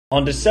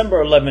On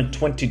December 11,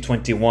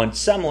 2021,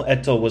 Samuel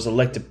Eto'o was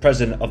elected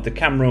president of the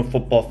Cameroon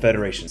Football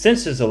Federation.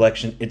 Since his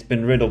election, it's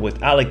been riddled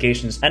with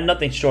allegations and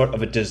nothing short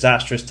of a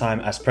disastrous time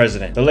as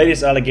president. The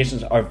latest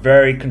allegations are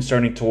very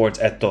concerning towards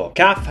Eto'o.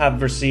 CAF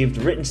have received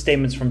written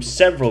statements from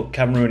several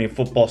Cameroonian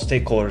football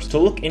stakeholders to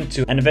look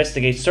into and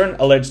investigate certain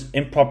alleged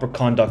improper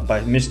conduct by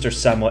Mr.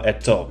 Samuel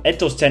Eto'o.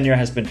 Eto'o's tenure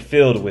has been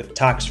filled with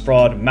tax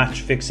fraud, match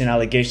fixing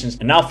allegations,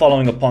 and now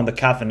following upon the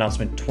CAF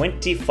announcement,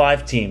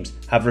 25 teams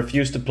have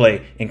refused to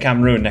play in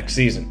Cameroon next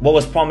season. What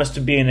was promised to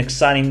be an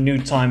exciting new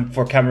time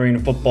for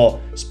Cameroonian football,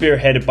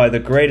 spearheaded by the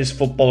greatest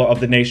footballer of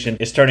the nation,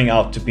 is turning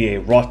out to be a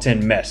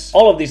rotten mess.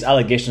 All of these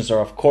allegations are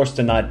of course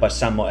denied by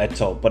Samuel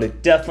Eto'o, but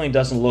it definitely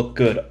doesn't look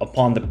good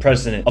upon the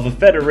president of a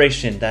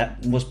federation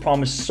that was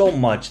promised so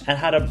much and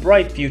had a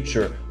bright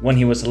future when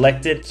he was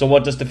elected. So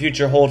what does the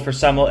future hold for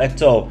Samuel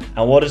Eto'o,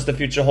 and what does the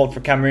future hold for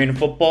Cameroonian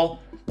football?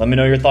 Let me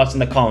know your thoughts in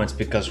the comments,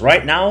 because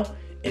right now,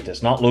 it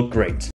does not look great.